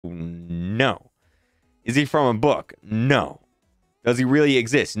No. Is he from a book? No. Does he really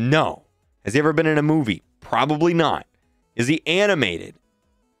exist? No. Has he ever been in a movie? Probably not. Is he animated?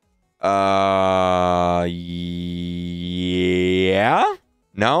 Yeah.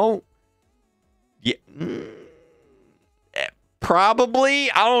 No. Yeah. Probably.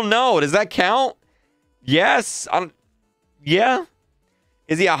 I don't know. Does that count? Yes. Yeah.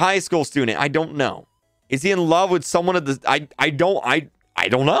 Is he a high school student? I don't know. Is he in love with someone of the? I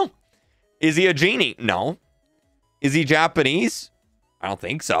don't know. Is he a genie? No. Is he Japanese? I don't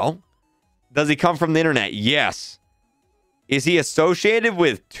think so. Does he come from the internet? Yes. Is he associated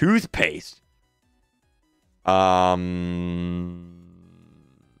with toothpaste?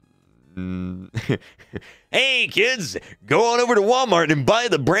 Hey, kids, go on over to Walmart and buy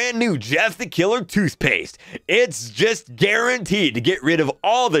the brand new Jeff the Killer toothpaste. It's just guaranteed to get rid of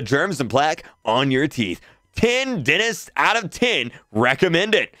all the germs and plaque on your teeth. 10 dentists out of 10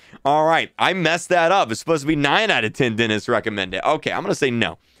 recommend it. All right, I messed that up. It's supposed to be 9 out of 10 dentists recommend it. Okay, I'm going to say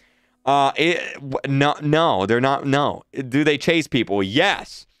no. No, they're not. No. Do they chase people?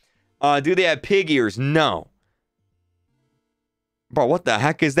 Yes. Do they have pig ears? No. Bro, what the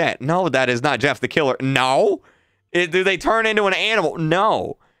heck is that? No, that is not Jeff the Killer. No. Do they turn into an animal?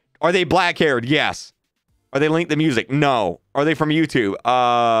 No. Are they black-haired? Yes. Are they linked to music? No. Are they from YouTube?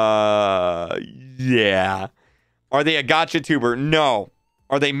 Yeah. Are they a gotcha tuber? No.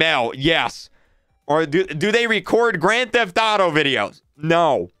 Are they male? Yes. Or do they record Grand Theft Auto videos?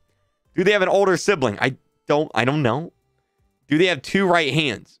 No. Do they have an older sibling? I don't know. Do they have 2 right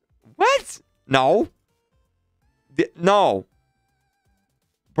hands? What? No. No.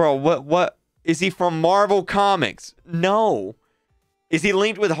 Bro, what? Is he from Marvel Comics? No. Is he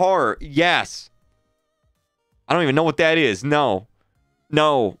linked with horror? Yes. I don't even know what that is. No.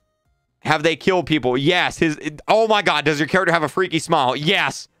 No. Have they killed people? Yes. Oh my God. Does your character have a freaky smile?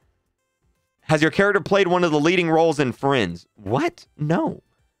 Yes. Has your character played one of the leading roles in Friends? What? No.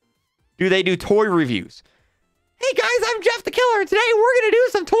 Do they do toy reviews? Hey guys, I'm Jeff the Killer, and today we're going to do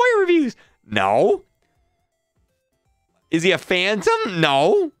some toy reviews. No. Is he a phantom?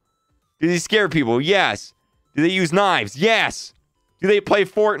 No. Do they scare people? Yes. Do they use knives? Yes. Do they play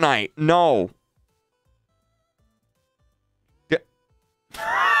Fortnite? No.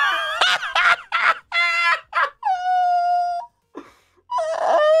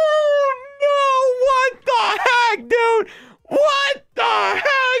 Oh no, what the heck, dude? What the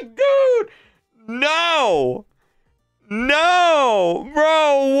heck, dude? No. No,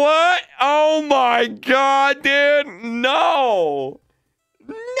 bro, what? Oh my God, dude. No.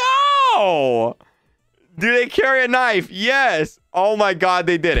 No. Do they carry a knife? Yes. Oh my God,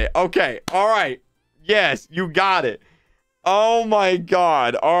 they did it. Okay. All right. Yes, you got it. Oh my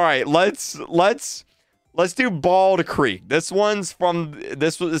God. All right. Let's do Bald Creek. This one's from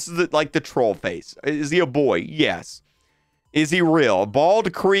this is like the troll face. Is he a boy? Yes. Is he real?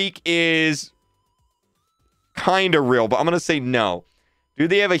 Bald Creek is kind of real, but I'm going to say no. Do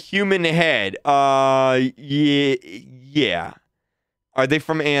they have a human head? Yeah. Are they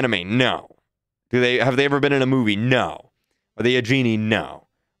from anime? No. Have they ever been in a movie? No. Are they a genie? No.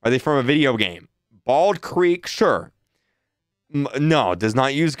 Are they from a video game? Bald Creek, sure. No, does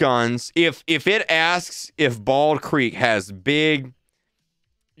not use guns. If it asks if Bald Creek has big,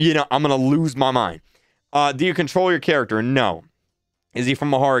 I'm going to lose my mind. Do you control your character? No. Is he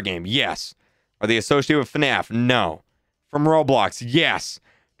from a horror game? Yes. Are they associated with FNAF? No. From Roblox? Yes.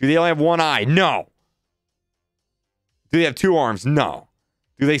 Do they only have one eye? No. Do they have 2 arms? No.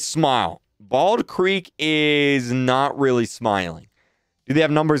 Do they smile? Bald Creek is not really smiling. Do they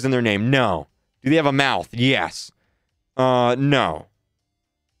have numbers in their name? No. Do they have a mouth? Yes. No.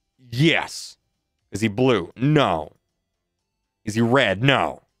 Yes. Is he blue? No. Is he red?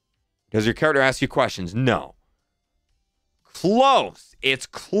 No. Does your character ask you questions? No. Close. It's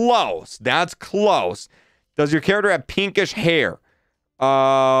close. That's close. Does your character have pinkish hair?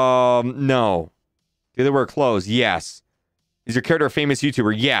 No. Do they wear clothes? Yes. Is your character a famous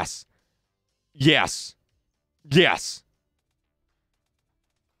YouTuber? Yes. Yes. Yes.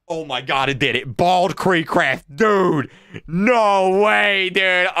 Oh my God, it did it. Bald Kreekcrafts. Dude. No way,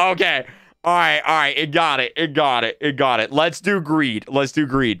 dude. Okay. All right. It got it. Let's do greed.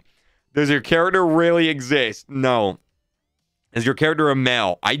 Does your character really exist? No. Is your character a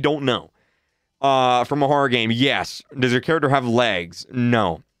male? I don't know. From a horror game? Yes. Does your character have legs?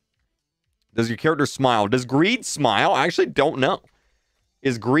 No. Does your character smile? Does greed smile? I actually don't know.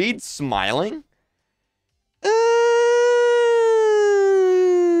 Is greed smiling?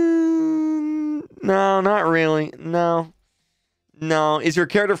 No, not really. No. Is your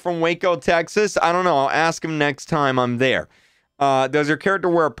character from Waco, Texas? I don't know. I'll ask him next time I'm there. Does your character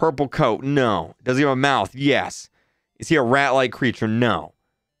wear a purple coat? No. Does he have a mouth? Yes. Is he a rat-like creature? No.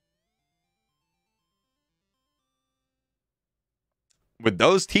 With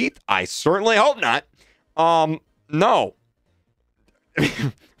those teeth? I certainly hope not. No. No.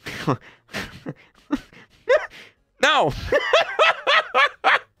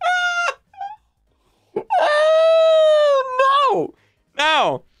 Oh, no.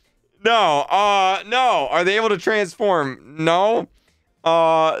 No. No. No. Are they able to transform? No.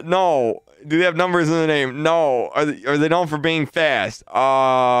 No. Do they have numbers in the name? No. Are they known for being fast?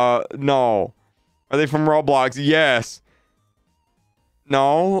 No. Are they from Roblox? Yes.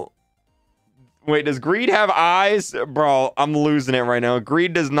 No. Wait, does Greed have eyes? Bro, I'm losing it right now.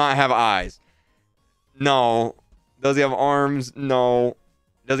 Greed does not have eyes. No. Does he have arms? No.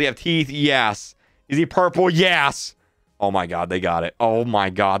 Does he have teeth? Yes. Is he purple? Yes. Oh my god, they got it. Oh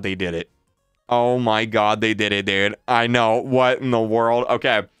my god, they did it. Oh my god, they did it, dude. I know. What in the world?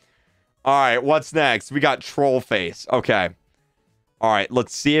 Okay. All right, what's next? We got troll face. Okay. All right,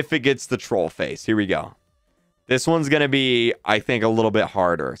 let's see if it gets the troll face. Here we go. This one's going to be, I think, a little bit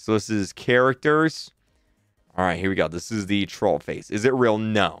harder. So this is characters. All right, here we go. This is the troll face. Is it real?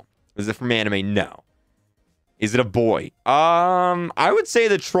 No. Is it from anime? No. Is it a boy? I would say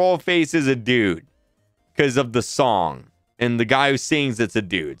the troll face is a dude because of the song. And the guy who sings, it's a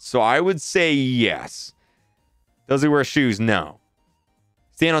dude. So I would say yes. Does he wear shoes? No.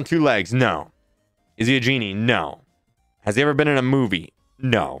 Stand on two legs? No. Is he a genie? No. Has he ever been in a movie?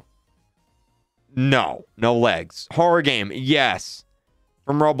 No. No. No legs. Horror game? Yes.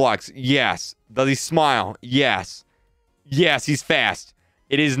 From Roblox? Yes. Does he smile? Yes. Yes, he's fast.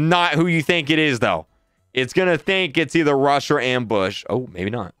 It is not who you think it is, though. It's going to think it's either rush or ambush. Oh,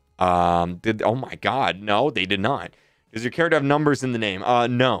 maybe not. Oh my god. No, they did not. Does your character have numbers in the name?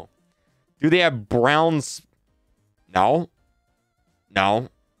 No. Do they have browns? No. No.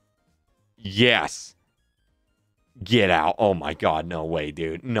 Yes. Get out. Oh my god. No way,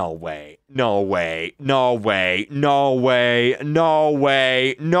 dude. No way. No way. No way. No way. No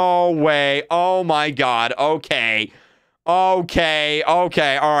way. No way. Oh my god. Okay. Okay.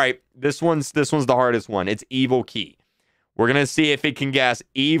 Okay. All right. This one's the hardest one. It's Evil Key. We're going to see if it can guess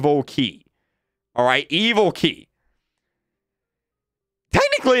Evil Key. All right. Evil Key.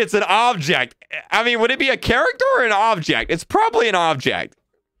 Technically, it's an object. I mean, would it be a character or an object? It's probably an object.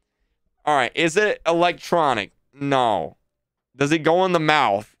 All right. Is it electronic? No. Does it go in the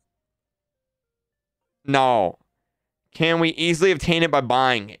mouth? No. Can we easily obtain it by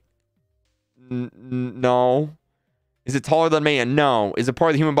buying it? No. Is it taller than man? No. Is it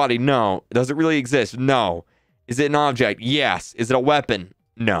part of the human body? No. Does it really exist? No. Is it an object? Yes. Is it a weapon?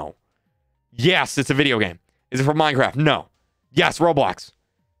 No. Yes, it's a video game. Is it from Minecraft? No. Yes, Roblox.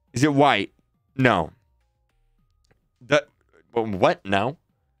 Is it white? No. What? No.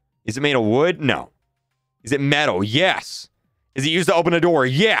 Is it made of wood? No. Is it metal? Yes. Is it used to open a door?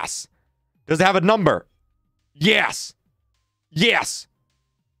 Yes. Does it have a number? Yes. Yes.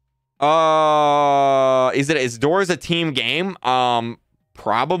 Is doors a team game?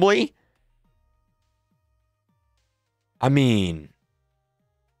 Probably. I mean,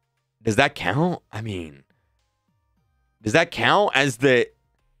 does that count? I mean, does that count as the...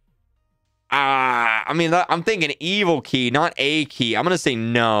 I mean, I'm thinking evil key, not a key. I'm going to say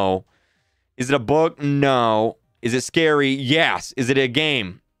no. Is it a book? No. Is it scary? Yes. Is it a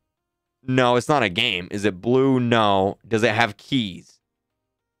game? No, it's not a game. Is it blue? No. Does it have keys?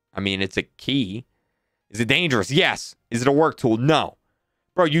 I mean, it's a key. Is it dangerous? Yes. Is it a work tool? No.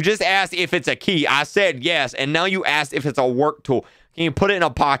 Bro, you just asked if it's a key. I said yes, and now you asked if it's a work tool. Can you put it in a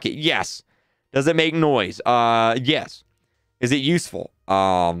pocket? Yes. Does it make noise? Yes. Is it useful?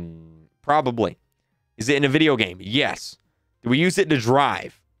 Probably. Is it in a video game? Yes. Do we use it to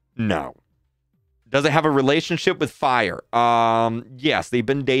drive? No. Does it have a relationship with fire? Yes. They've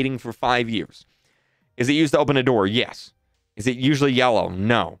been dating for 5 years. Is it used to open a door? Yes. Is it usually yellow?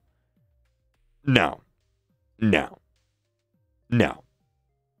 No. No. No. No.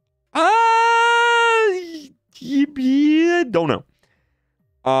 Yeah, don't know.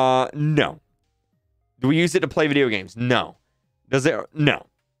 No. Do we use it to play video games? No. Does it? No.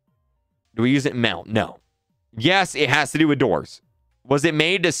 Do we use it in mail? No. Yes, it has to do with doors. Was it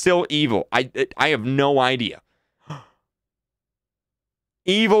made to still evil? I have no idea.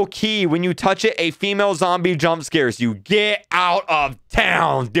 Evil key. When you touch it, a female zombie jump scares you. Get out of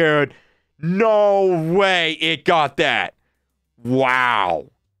town, dude. No way it got that.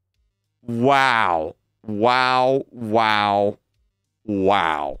 Wow. Wow. Wow. Wow.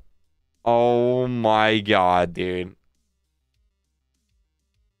 Wow. Oh my god, dude.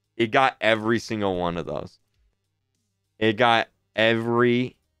 It got every single one of those. It got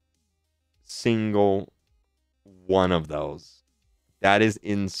Every single one of those. That is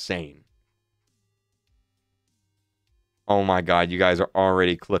insane. Oh my God, you guys are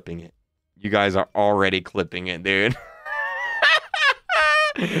already clipping it. You guys are already clipping it, dude.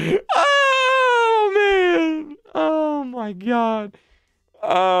 Oh, man. Oh my God.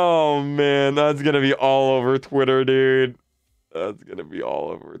 Oh, man. That's going to be all over Twitter, dude. That's going to be all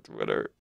over Twitter.